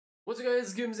What's up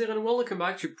guys, Games here and welcome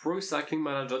back to Pro Cycling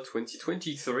Manager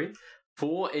 2023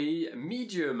 for a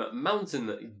medium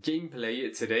mountain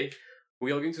gameplay today.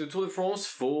 We are going to the Tour de France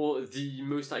for the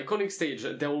most iconic stage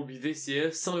there will be this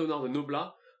year,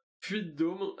 Saint-Léonard-de-Noblat, puis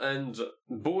Dôme, and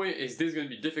boy is this going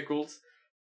to be difficult.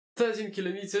 13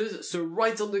 kilometers, so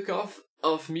right on the cuff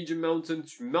of medium mountain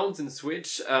to mountain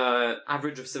switch,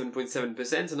 average of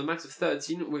 7.7% and a max of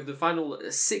 13 with the final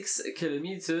 6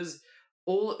 kilometers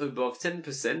all above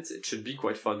 10%. It should be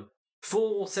quite fun.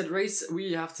 For said race,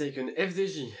 we have taken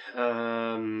FDJ.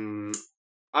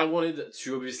 I wanted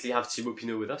to obviously have Thibaut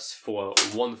Pinot with us for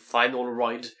one final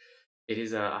ride. It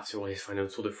is, after all, his final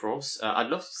Tour de France. I'd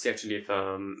love to see actually if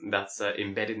that's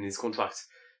embedded in his contract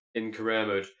in career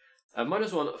mode.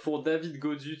 -1 for David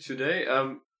Gaudu today.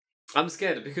 I'm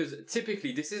scared because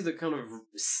typically this is the kind of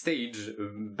stage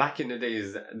back in the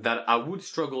days that I would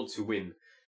struggle to win.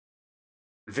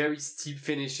 Very steep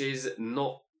finishes,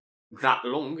 not that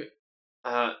long.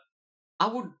 I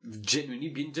would genuinely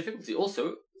be in difficulty.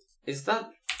 Also, is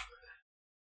that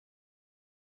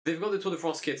they've got the Tour de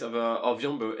France kit of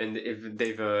Jumbo, and if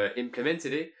they've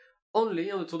implemented it only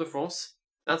on the Tour de France,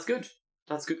 that's good.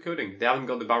 That's good coding. They haven't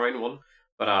got the Bahrain one,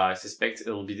 but I suspect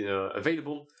it'll be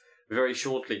available very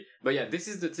shortly. But yeah, this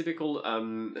is the typical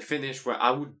finish where I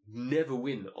would never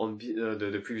win on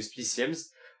the previous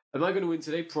PCMs. Am I going to win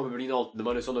today? Probably not. The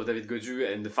 -1 of David Gaudu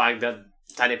and the fact that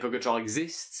Tadej Pogačar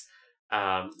exists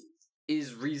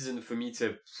is reason for me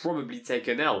to probably take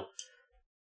an L.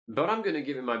 But I'm going to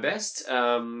give it my best.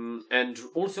 And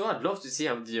also, I'd love to see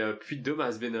how the Puy-de-Dôme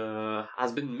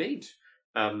has been made.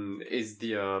 Is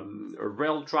the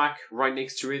rail track right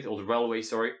next to it, or the railway,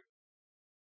 sorry?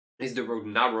 Is the road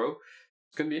narrow?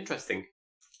 It's going to be interesting.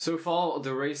 So far,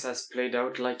 the race has played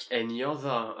out like any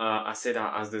other. I said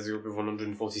as there's a group of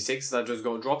 146 that just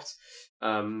got dropped,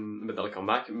 but they'll come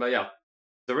back. But yeah,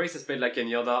 the race has played like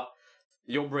any other.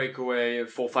 Your breakaway,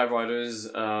 4-5 riders,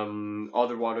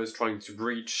 other riders trying to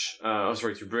breach,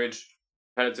 to bridge.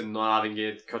 Peloton not having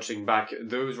it, catching back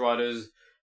those riders.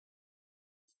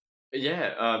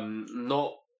 Yeah,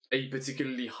 not a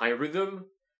particularly high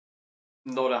rhythm,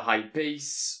 not a high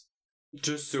pace.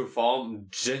 Just so far,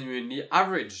 genuinely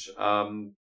average.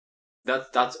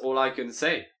 That's all I can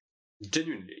say.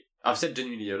 Genuinely. I've said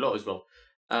genuinely a lot as well.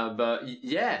 But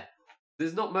yeah,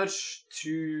 there's not much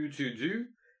to do.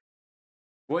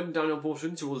 One downhill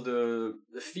portion towards the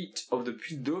feet of the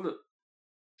Puy-de-Dôme.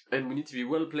 And we need to be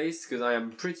well placed, because I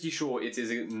am pretty sure it is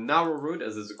a narrow road,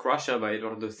 as there's a crash here by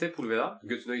Eduardo Sepulveda.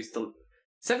 Good to know he's still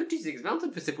 76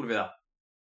 mountain for Sepulveda.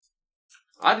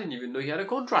 I didn't even know he had a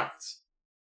contract.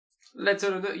 Let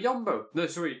alone Jumbo. No,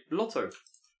 sorry, Lotto.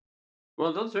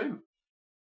 Well done to him.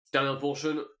 Downhill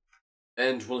portion,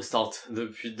 and we'll start the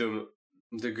Puy-de-Dôme.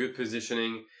 The good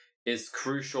positioning is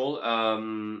crucial.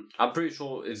 I'm pretty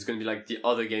sure it's going to be like the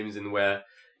other games in where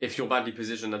if you're badly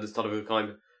positioned at the start of the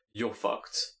climb, you're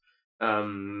fucked.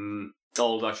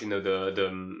 Although actually no,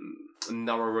 the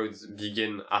narrow roads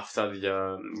begin after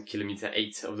the kilometer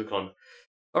 8 of the climb.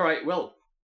 Alright, well,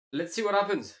 let's see what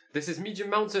happens. This is medium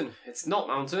mountain. It's not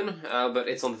mountain, but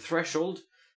it's on the threshold.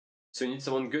 So you need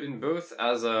someone good in both,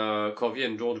 as Corvier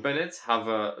and George Bennett have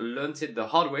learnt it the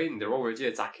hard way, and they're already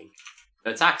attacking.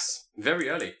 Attacks very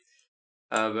early.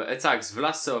 Attacks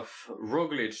Vlasov,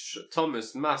 Roglic,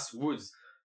 Thomas, Mas, Woods,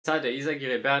 Tadej,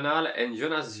 Izagirre, Bernal, and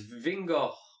Jonas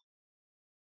Vingegaard.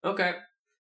 Okay.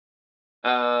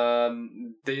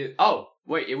 Oh,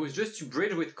 wait, it was just to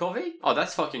bridge with Corvier? Oh,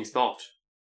 that's fucking smart.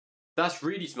 That's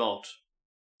really smart.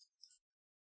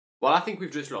 Well, I think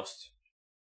we've just lost.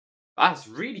 That's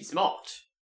really smart.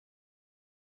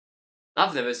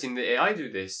 I've never seen the AI do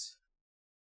this.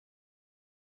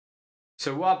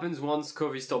 So what happens once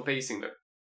Corvier stops pacing though?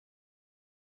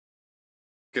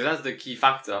 Because that's the key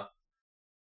factor.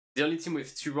 The only team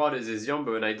with 2 riders is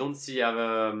Jumbo, and I don't see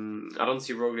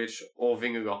Roglic or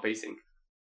Vingegaard pacing.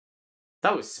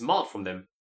 That was smart from them.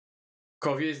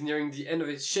 Corvier is nearing the end of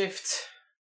his shift.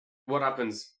 What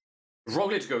happens?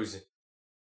 Roglic goes.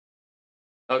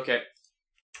 Okay,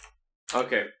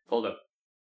 hold up.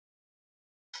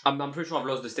 I'm pretty sure I've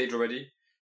lost the stage already.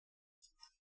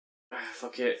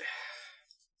 Fuck it.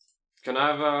 Can I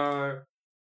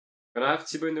have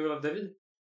Thibaut in the middle of David?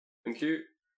 Thank you.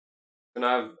 Can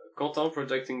I have Quentin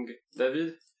protecting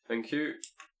David? Thank you.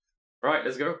 Right,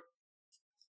 let's go.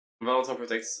 Valentin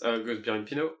protects, goes behind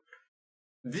Pinot.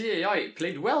 The AI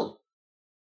played well.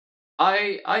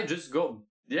 I just got,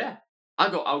 I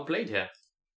got outplayed here.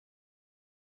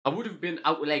 I would have been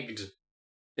outlegged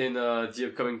in the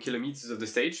upcoming kilometers of the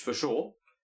stage, for sure.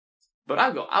 But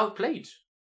I got outplayed.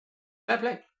 Fair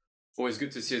play. Always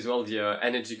good to see as well the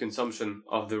energy consumption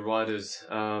of the riders.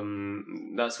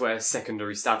 That's where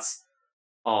secondary stats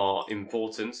are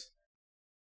important.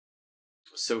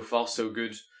 So far, so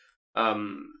good.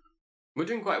 We're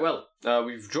doing quite well.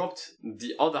 We've dropped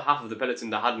the other half of the peloton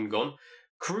that hadn't gone.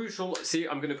 Crucial. See,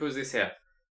 I'm gonna pose this here.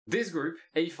 This group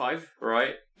A5,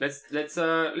 right? Let's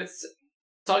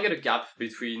target a gap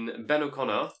between Ben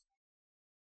O'Connor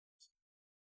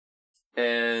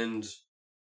and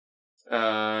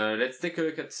let's take a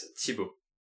look at Thibaut.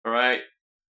 All right.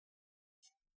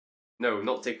 No,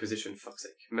 not take position. Fuck's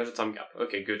sake. Measure time gap.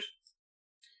 Okay, good.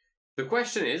 The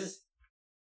question is,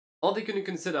 are they going to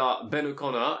consider Ben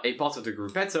O'Connor a part of the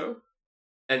gruppetto,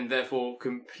 and therefore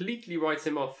completely write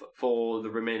him off for the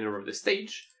remainder of the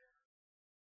stage,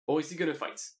 or is he going to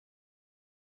fight?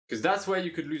 Because that's where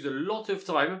you could lose a lot of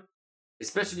time,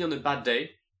 especially on a bad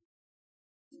day,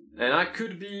 and that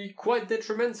could be quite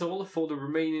detrimental for the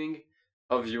remaining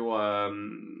of your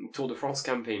Tour de France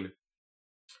campaign.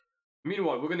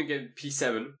 Meanwhile, we're going to get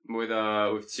P7 with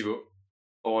Thibaut,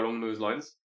 or along those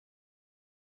lines.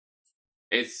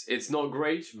 It's not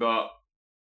great, but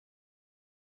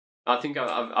I think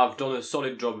I've done a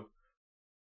solid job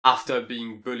after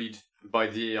being bullied by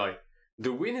the AI.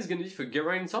 The win is going to be for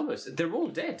Geraint Thomas. They're all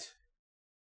dead.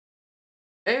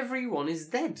 Everyone is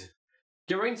dead.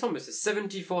 Geraint Thomas has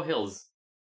 74 hills.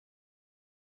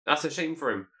 That's a shame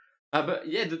for him. But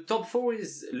yeah, the top 4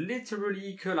 is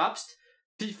literally collapsed.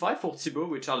 P5 for Thibaut,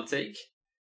 which I'll take.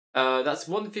 That's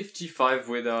 155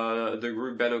 with the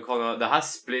group Ben O'Connor. That has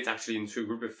split actually into a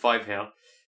group of 5 here.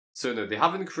 So no, they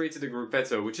haven't created a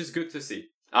gruppetto, which is good to see.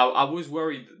 I was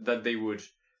worried that they would,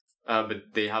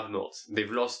 but they have not. They've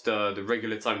lost the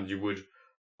regular time you would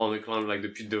on a climb like the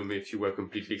Dôme if you were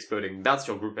completely exploding. That's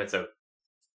your gruppetto.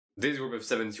 This group of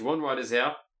 71 riders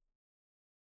here,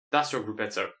 that's your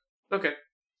gruppetto. Okay,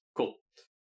 cool.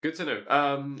 Good to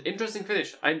know. Interesting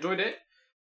finish. I enjoyed it.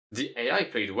 The AI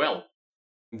played well.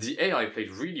 The AI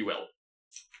played really well.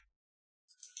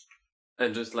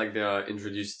 And just like they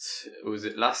introduced, was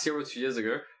it last year or 2 years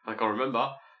ago? I can't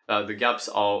remember. The gaps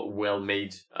are well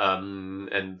made,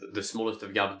 and the smallest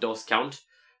of gap does count,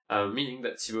 meaning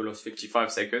that Thibaut lost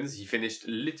 55 seconds. He finished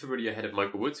literally ahead of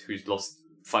Michael Woods, who's lost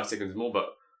 5 seconds more,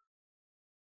 but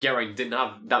Geraint didn't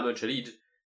have that much a lead,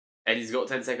 and he's got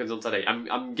 10 seconds on today.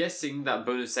 I'm guessing that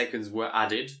bonus seconds were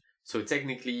added, so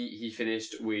technically he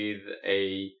finished with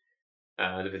a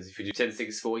if you do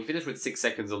 10.64, he finished with 6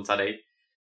 seconds on today.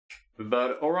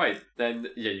 But alright, then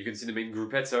yeah, you can see the main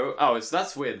gruppetto. Oh, so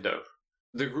that's weird though.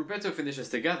 The gruppetto finishes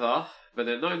together, but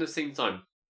they're not in the same time.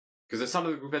 Because the start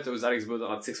of the gruppetto was Alex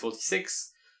Baudin at 6.46.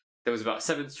 There was about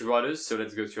 70 riders, so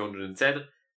let's go to 110.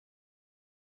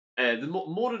 And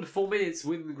more than 4 minutes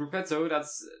with the gruppetto,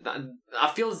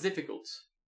 that feels difficult.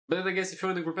 But then I guess if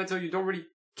you're in the gruppetto, you don't really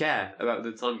care about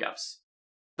the time gaps.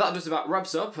 That just about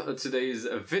wraps up today's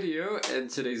video and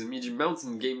today's Medium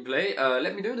Mountain gameplay.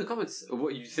 Let me know in the comments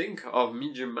what you think of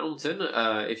Medium Mountain,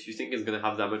 if you think it's going to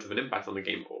have that much of an impact on the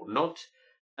game or not.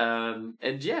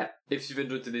 And yeah, if you've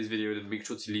enjoyed today's video, then make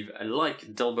sure to leave a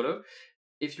like down below.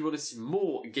 If you want to see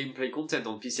more gameplay content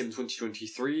on PCM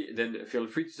 2023, then feel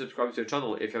free to subscribe to the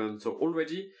channel if you haven't so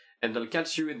already, and I'll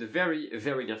catch you in the very,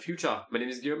 very near future. My name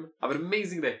is Guillaume. Have an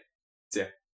amazing day. See ya.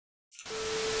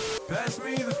 Pass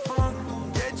me the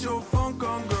funk, get your funk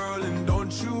on, girl, and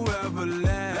don't you ever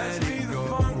let it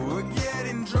go. We're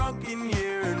getting drunk in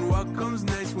here, and what comes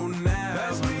next?